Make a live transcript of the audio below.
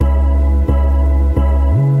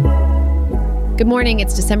Good morning,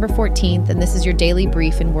 it's December 14th, and this is your daily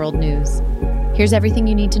brief in world news. Here's everything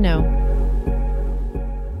you need to know.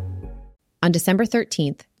 On December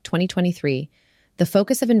 13th, 2023, the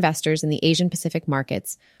focus of investors in the Asian Pacific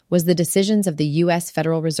markets was the decisions of the U.S.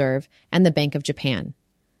 Federal Reserve and the Bank of Japan.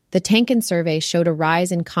 The Tankan survey showed a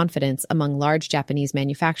rise in confidence among large Japanese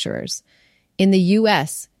manufacturers. In the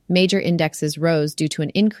U.S., major indexes rose due to an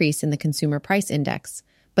increase in the Consumer Price Index,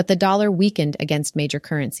 but the dollar weakened against major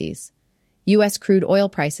currencies. U.S. crude oil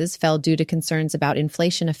prices fell due to concerns about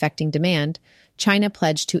inflation affecting demand. China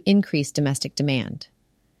pledged to increase domestic demand.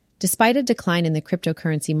 Despite a decline in the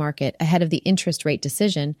cryptocurrency market ahead of the interest rate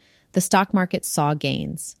decision, the stock market saw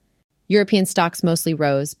gains. European stocks mostly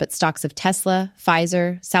rose, but stocks of Tesla,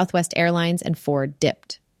 Pfizer, Southwest Airlines, and Ford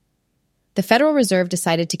dipped. The Federal Reserve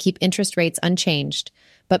decided to keep interest rates unchanged,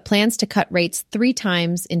 but plans to cut rates 3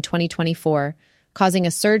 times in 2024, causing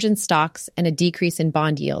a surge in stocks and a decrease in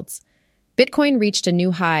bond yields. Bitcoin reached a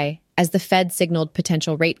new high as the Fed signaled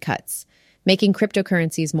potential rate cuts, making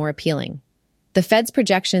cryptocurrencies more appealing. The Fed's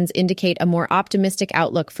projections indicate a more optimistic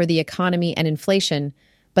outlook for the economy and inflation,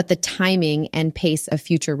 but the timing and pace of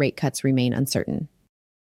future rate cuts remain uncertain.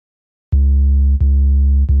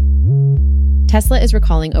 Tesla is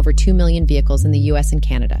recalling over 2 million vehicles in the US and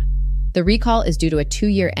Canada. The recall is due to a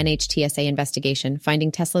 2-year NHTSA investigation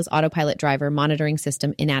finding Tesla's Autopilot driver monitoring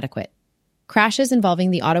system inadequate. Crashes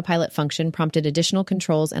involving the Autopilot function prompted additional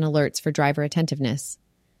controls and alerts for driver attentiveness.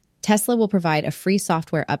 Tesla will provide a free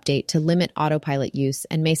software update to limit Autopilot use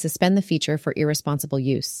and may suspend the feature for irresponsible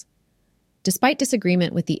use. Despite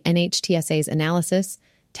disagreement with the NHTSA's analysis,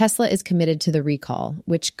 Tesla is committed to the recall,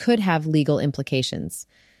 which could have legal implications.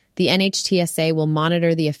 The NHTSA will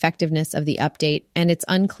monitor the effectiveness of the update, and it's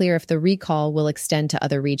unclear if the recall will extend to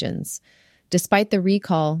other regions. Despite the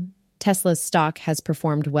recall, Tesla's stock has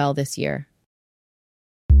performed well this year.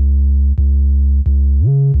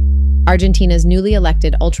 Argentina's newly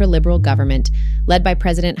elected ultra-liberal government, led by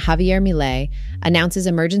President Javier Milei, announces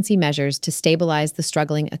emergency measures to stabilize the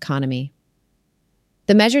struggling economy.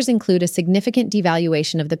 The measures include a significant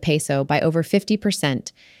devaluation of the peso by over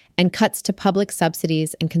 50% and cuts to public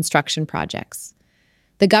subsidies and construction projects.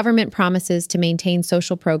 The government promises to maintain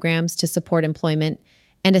social programs to support employment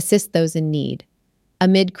and assist those in need,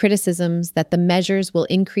 amid criticisms that the measures will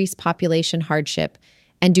increase population hardship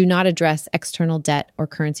and do not address external debt or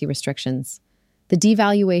currency restrictions. The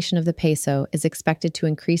devaluation of the peso is expected to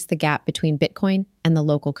increase the gap between Bitcoin and the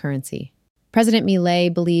local currency. President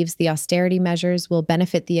Milei believes the austerity measures will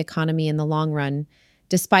benefit the economy in the long run,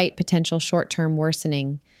 despite potential short-term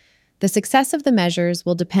worsening. The success of the measures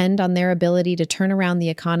will depend on their ability to turn around the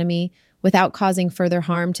economy without causing further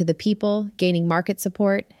harm to the people, gaining market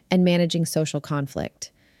support, and managing social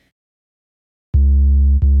conflict.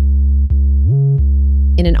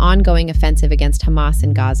 In an ongoing offensive against Hamas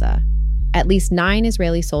in Gaza, at least 9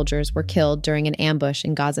 Israeli soldiers were killed during an ambush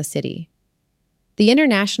in Gaza City. The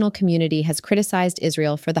international community has criticized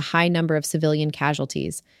Israel for the high number of civilian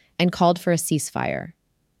casualties and called for a ceasefire.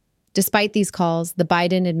 Despite these calls, the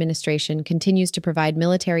Biden administration continues to provide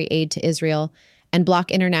military aid to Israel and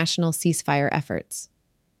block international ceasefire efforts.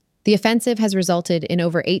 The offensive has resulted in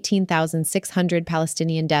over 18,600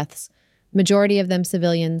 Palestinian deaths, majority of them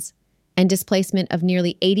civilians, and displacement of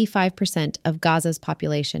nearly 85% of Gaza's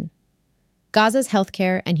population. Gaza's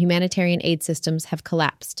healthcare and humanitarian aid systems have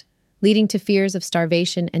collapsed, leading to fears of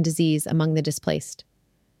starvation and disease among the displaced.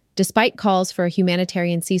 Despite calls for a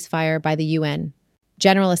humanitarian ceasefire by the UN,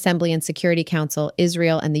 General Assembly and Security Council,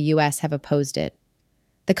 Israel and the U.S. have opposed it.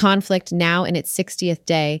 The conflict, now in its 60th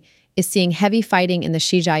day, is seeing heavy fighting in the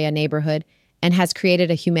Shijaya neighborhood and has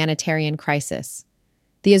created a humanitarian crisis.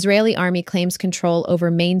 The Israeli army claims control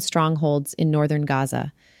over main strongholds in northern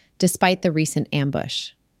Gaza, despite the recent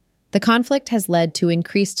ambush. The conflict has led to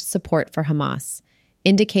increased support for Hamas,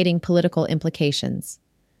 indicating political implications.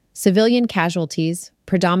 Civilian casualties,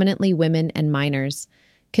 predominantly women and minors,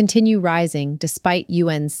 continue rising despite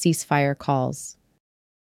UN's ceasefire calls.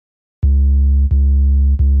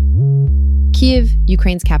 Kyiv,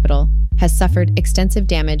 Ukraine's capital, has suffered extensive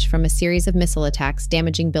damage from a series of missile attacks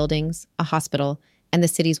damaging buildings, a hospital, and the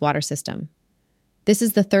city's water system. This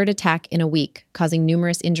is the 3rd attack in a week, causing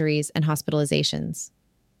numerous injuries and hospitalizations.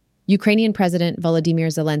 Ukrainian President Volodymyr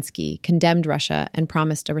Zelensky condemned Russia and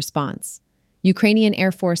promised a response. Ukrainian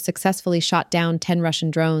Air Force successfully shot down 10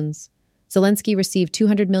 Russian drones. Zelensky received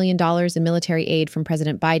 $200 million in military aid from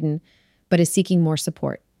President Biden, but is seeking more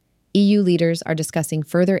support. EU leaders are discussing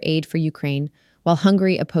further aid for Ukraine, while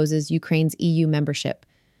Hungary opposes Ukraine's EU membership.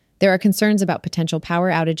 There are concerns about potential power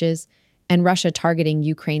outages and Russia targeting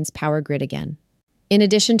Ukraine's power grid again. In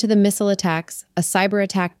addition to the missile attacks, a cyber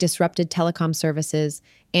attack disrupted telecom services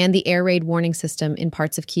and the air raid warning system in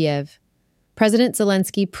parts of Kiev. President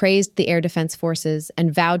Zelensky praised the air defense forces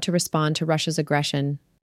and vowed to respond to Russia's aggression.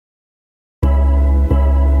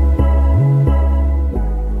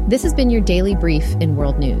 This has been your daily brief in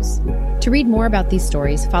world news. To read more about these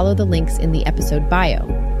stories, follow the links in the episode bio.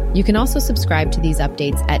 You can also subscribe to these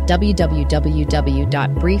updates at www.brief.news.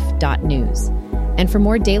 And for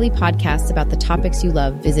more daily podcasts about the topics you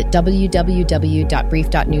love, visit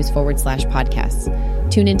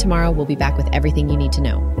www.brief.news/podcasts. Tune in tomorrow. We'll be back with everything you need to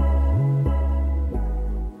know.